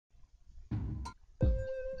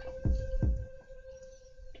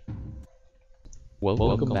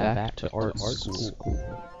Welcome back to Art School.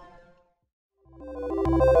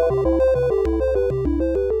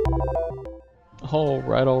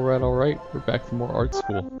 Alright. We're back for more art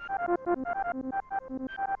school.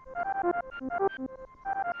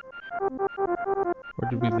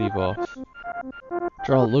 Where did we leave off?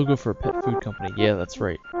 Draw a logo for a pet food company. Yeah, that's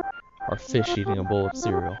right. Our fish eating a bowl of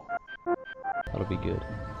cereal. That'll be good.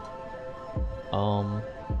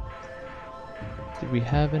 Did we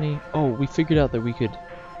have any? Oh, we figured out that we could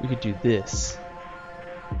do this.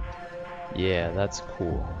 Yeah, that's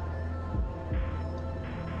cool.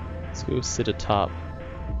 Let's go sit atop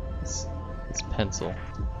this pencil.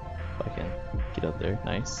 If I can get up there.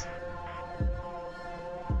 Nice.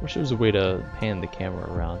 Wish there was a way to pan the camera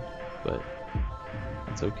around, but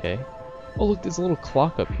that's okay. Oh look, there's a little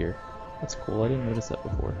clock up here. That's cool, I didn't notice that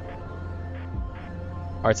before.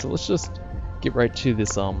 Alright, so let's just get right to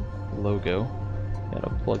this logo. Gotta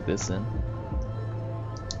plug this in.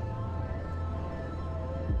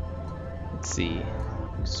 Let's see.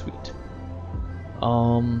 Sweet.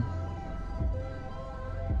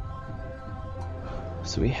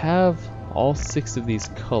 So we have all 6 of these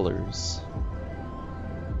colors.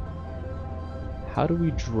 How do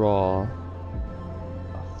we draw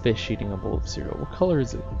a fish eating a bowl of cereal? What color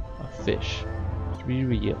is it? A fish. Should we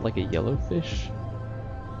do like a yellow fish?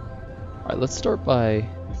 Alright, let's start by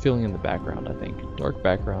filling in the background, I think. Dark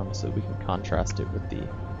background so we can contrast it with the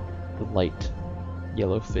light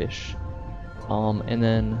yellow fish. And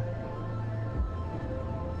then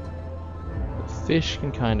the fish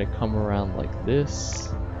can kind of come around like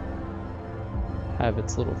this. Have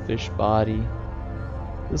its little fish body.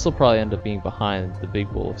 This will probably end up being behind the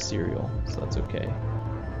big bowl of cereal, so that's okay.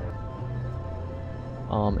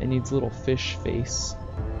 It needs a little fish face.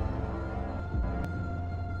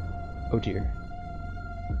 Oh dear.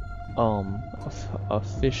 A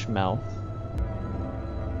fish mouth.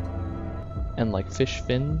 And like fish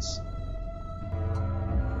fins.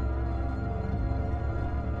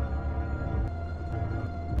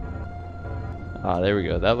 Ah, there we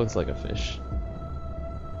go. That looks like a fish.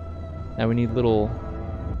 Now we need little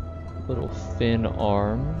fin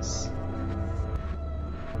arms.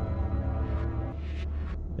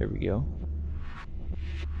 There we go.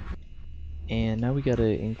 And now we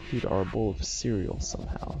gotta include our bowl of cereal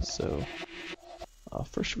somehow. So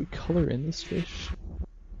first, should we color in this fish?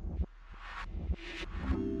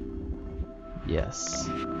 Yes.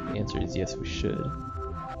 The answer is yes, we should.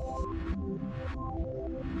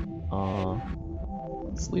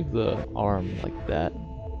 Let's leave the arm like that.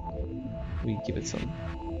 We give it some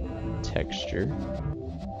texture.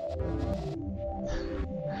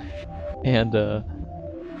 And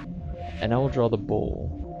now we'll draw the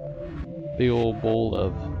bowl. Big old bowl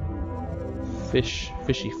of fishy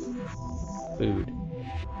food.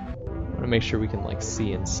 I want to make sure we can like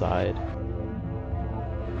see inside.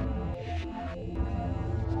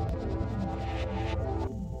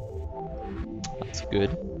 That's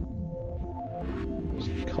good.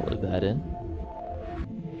 Just color that in.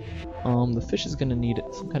 The fish is gonna need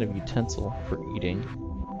some kind of utensil for eating.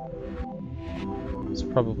 It's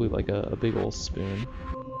probably like a big old spoon.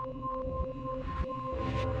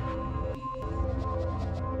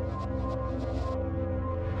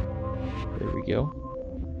 There we go.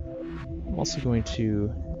 I'm also going to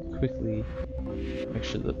quickly make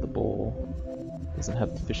sure that the bowl doesn't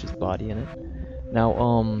have the fish's body in it. Now,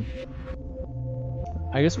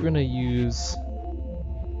 I guess we're gonna use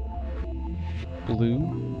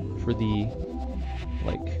blue for the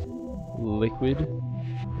like liquid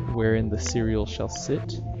wherein the cereal shall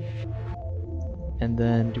sit. And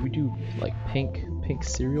then do we do like pink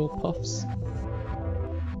cereal puffs?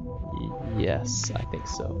 Yes, I think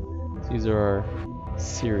so. So these are our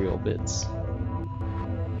cereal bits.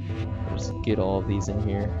 I'll just get all of these in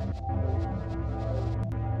here.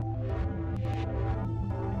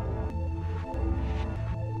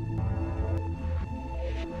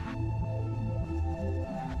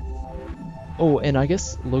 Oh, and I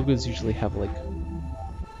guess logos usually have like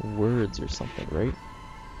words or something, right?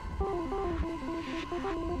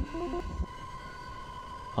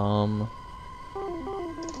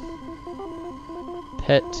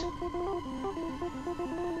 Pet.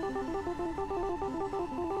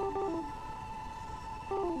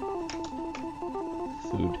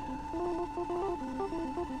 Food.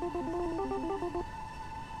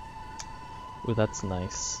 Oh, that's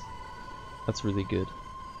nice. That's really good.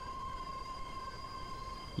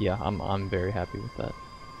 Yeah, I'm very happy with that.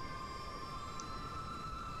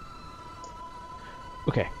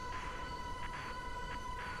 Okay.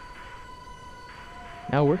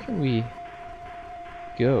 Now where can we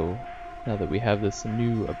go now that we have this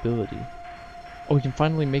new ability? Oh, we can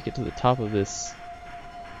finally make it to the top of this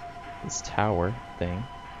tower thing.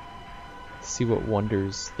 See what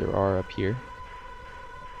wonders there are up here.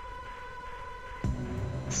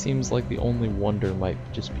 Seems like the only wonder might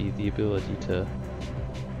just be the ability to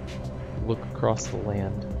look across the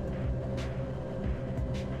land.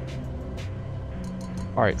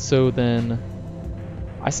 Alright, so then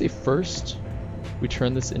I say first we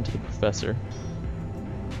turn this into the professor.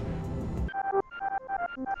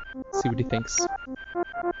 See what he thinks.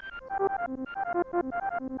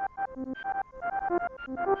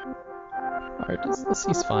 Alright, this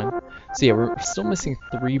he's fine. So yeah, we're still missing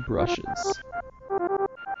 3 brushes.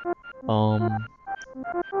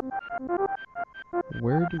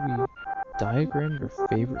 Where do we diagram your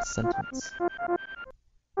favorite sentence?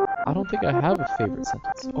 I don't think I have a favorite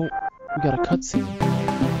sentence. Oh, we got a cutscene.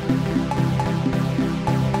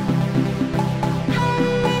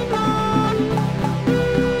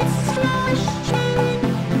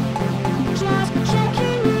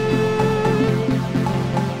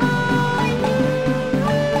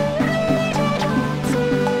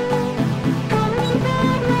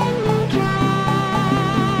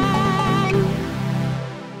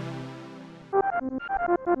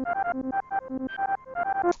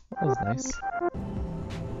 That was nice.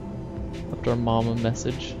 Left our mom a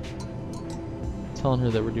message telling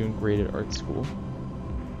her that we're doing great at art school.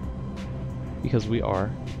 Because we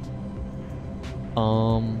are.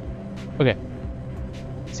 Okay.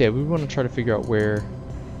 So yeah, we want to try to figure out where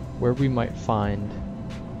we might find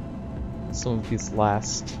some of these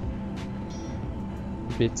last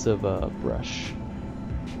bits of brush.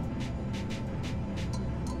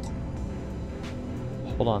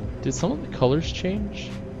 Hold on, did some of the colors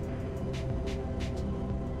change?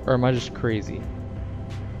 Or am I just crazy?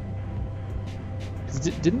 'Cause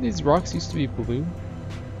didn't these rocks used to be blue?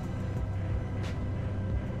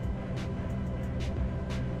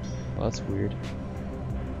 Oh, that's weird.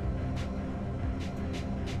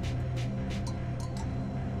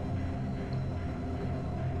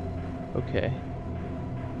 Okay.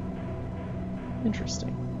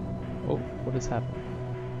 Interesting. Oh, what has happened?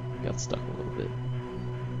 Got stuck a little bit.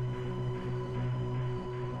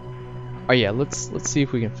 Oh yeah, let's see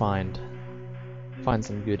if we can find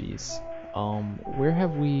some goodies. Where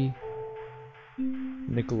have we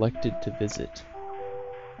neglected to visit?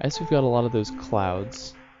 I guess we've got a lot of those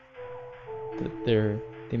clouds that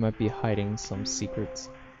they might be hiding some secrets.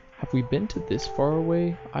 Have we been to this far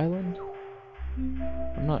away island?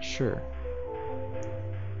 I'm not sure.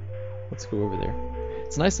 Let's go over there.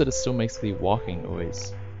 It's nice that it still makes the walking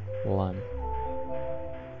noise while I'm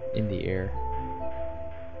in the air.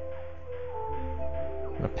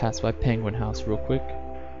 I'm gonna pass by Penguin House real quick.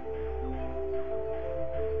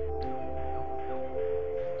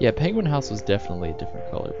 Yeah, Penguin House was definitely a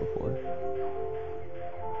different color before.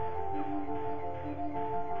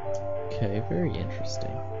 Okay, very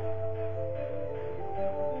interesting.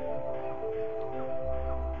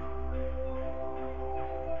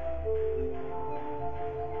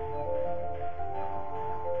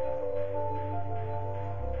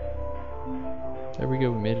 There we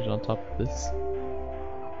go, we made it on top of this.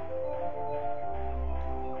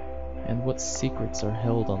 And what secrets are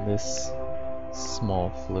held on this small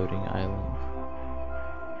floating island?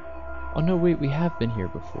 Oh no, wait, we have been here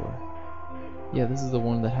before. Yeah, this is the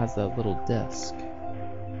one that has that little desk.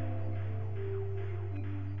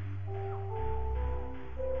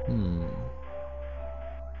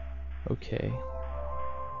 Okay.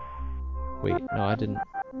 Wait, no, I didn't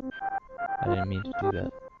mean to do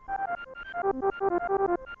that.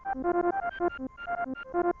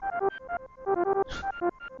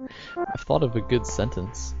 I've thought of a good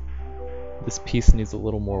sentence. This piece needs a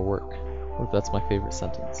little more work. What if that's my favorite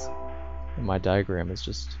sentence? And my diagram is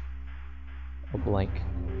just a blank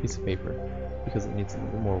piece of paper because it needs a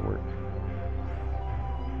little more work.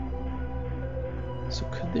 So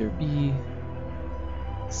could there be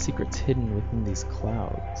secrets hidden within these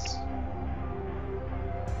clouds?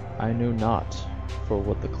 I know not for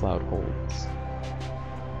what the cloud holds.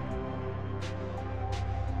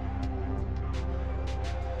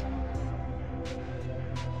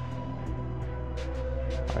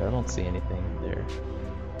 Alright, I don't see anything there.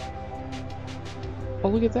 Oh,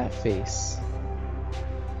 look at that face.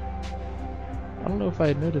 I don't know if I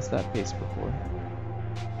had noticed that face before.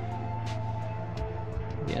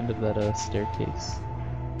 The end of that staircase.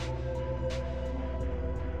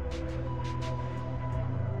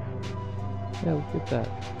 Yeah, look at that.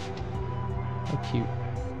 How cute.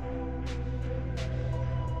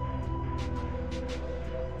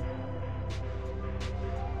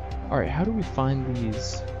 Alright, how do we find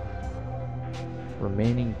these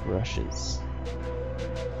remaining brushes?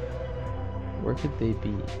 Where could they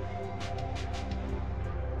be?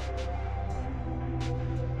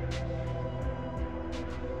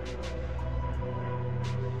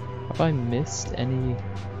 Have I missed any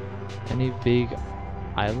big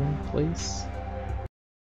island place?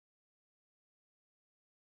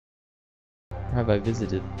 Or have I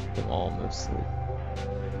visited them all mostly?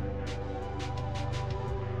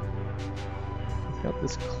 We've got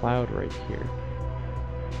this cloud right here.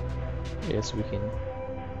 I guess we can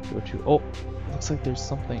go to. Oh, looks like there's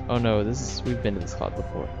something. Oh no, we've been to this cloud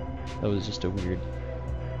before. That was just a weird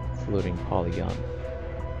floating polygon.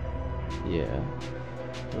 Yeah.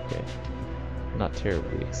 Okay. Not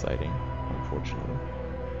terribly exciting, unfortunately.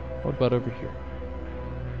 What about over here?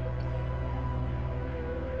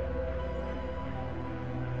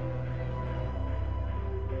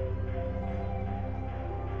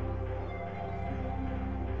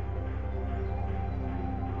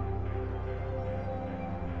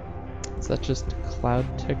 Is that just cloud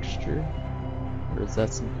texture? Or is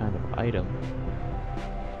that some kind of item?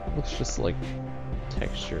 It looks just like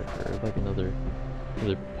texture, or like another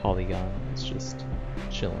polygon. It's just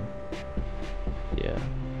chilling. Yeah.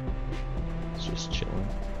 It's just chilling.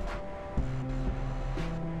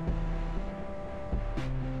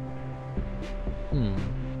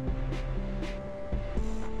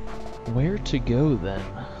 Where to go then?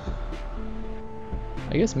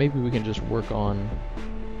 I guess maybe we can just work on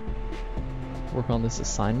this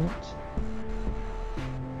assignment.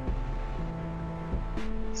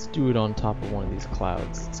 Let's do it on top of one of these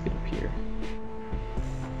clouds that's gonna appear.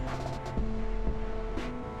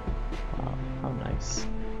 Wow, how nice.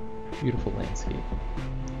 Beautiful landscape.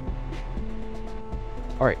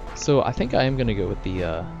 Alright, so I think I am gonna go with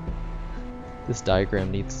the this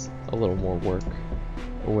diagram needs a little more work,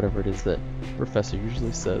 or whatever it is that Professor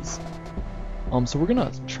usually says. So we're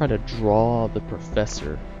gonna try to draw the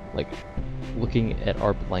professor, like looking at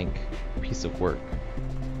our blank piece of work.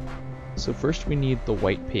 So first we need the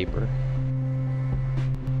white paper.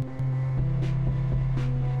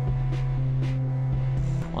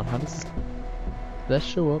 How does that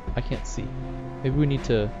show up? I can't see. Maybe we need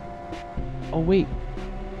to. Oh wait,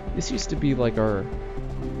 this used to be like our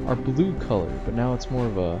blue color, but now it's more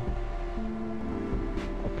of a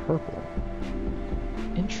purple.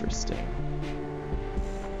 Interesting.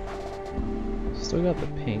 Still got the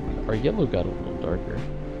pink. Our yellow got a little darker.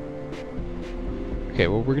 Okay,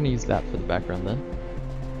 well we're gonna use that for the background then.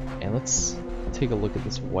 And let's take a look at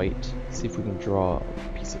this white, see if we can draw a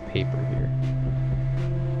piece of paper here.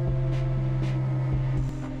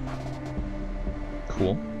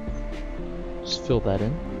 Cool. Just fill that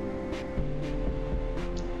in.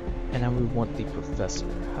 And now we want the professor.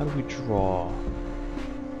 How do we draw?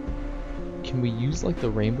 Can we use like the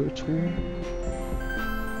rainbow tool?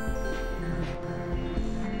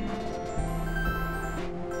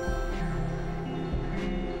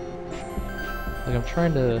 Like I'm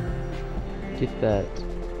trying to get that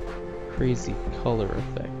crazy color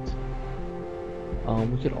effect.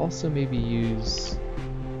 We could also maybe use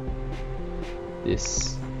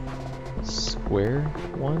this square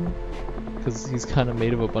one, because he's kind of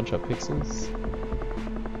made of a bunch of pixels.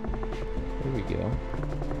 There we go.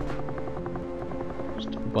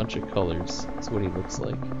 Just a bunch of colors. That's what he looks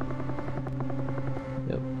like.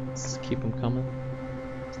 Yep, let's keep him coming.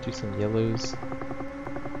 Let's do some yellows.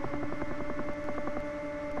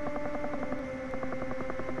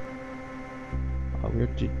 We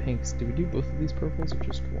already did pinks. Did we do both of these purples or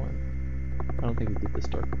just one? I don't think we did this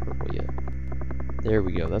darker purple yet. There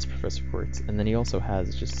we go, that's Professor Quartz. And then he also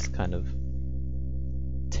has just this kind of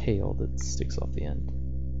tail that sticks off the end.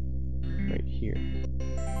 Right here.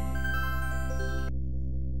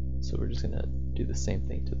 So we're just gonna do the same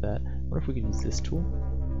thing to that. I wonder if we can use this tool?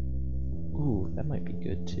 Ooh, that might be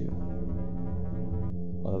good too.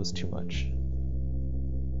 Oh, that was too much.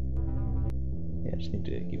 Yeah, I just need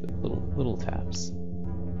to give it little taps.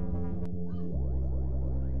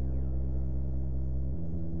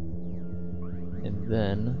 And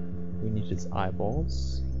then we need his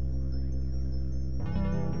eyeballs.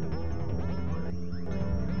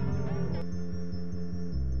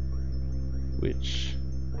 Which,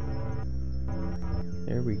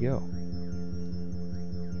 there we go.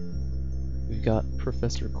 We've got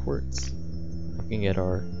Professor Quartz looking at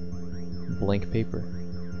our blank paper,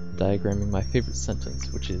 diagramming my favorite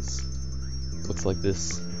sentence, which is, looks like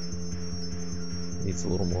this. Needs a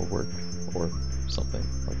little more work, or something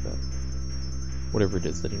like that. Whatever it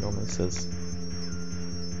is that he normally says.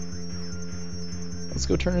 Let's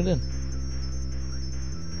go turn it in.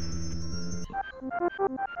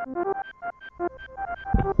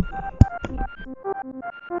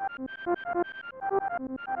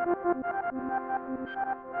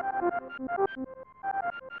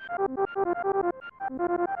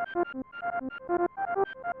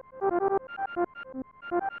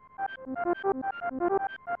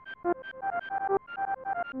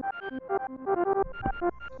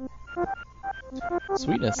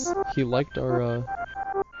 Sweetness. He liked our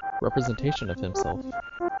representation of himself.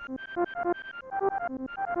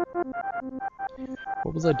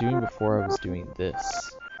 What was I doing before I was doing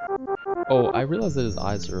this? Oh, I realized that his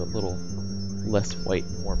eyes are a little less white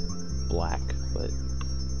and more black, but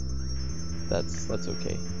that's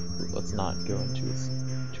okay. Let's not go into his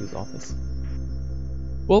office.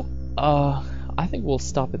 Well, I think we'll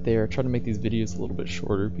stop it there. Try to make these videos a little bit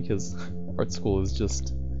shorter because art school is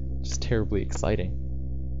just terribly exciting.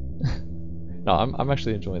 No, I'm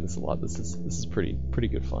actually enjoying this a lot. This is pretty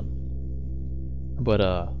good fun. But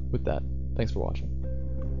with that, thanks for watching.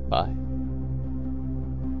 Bye.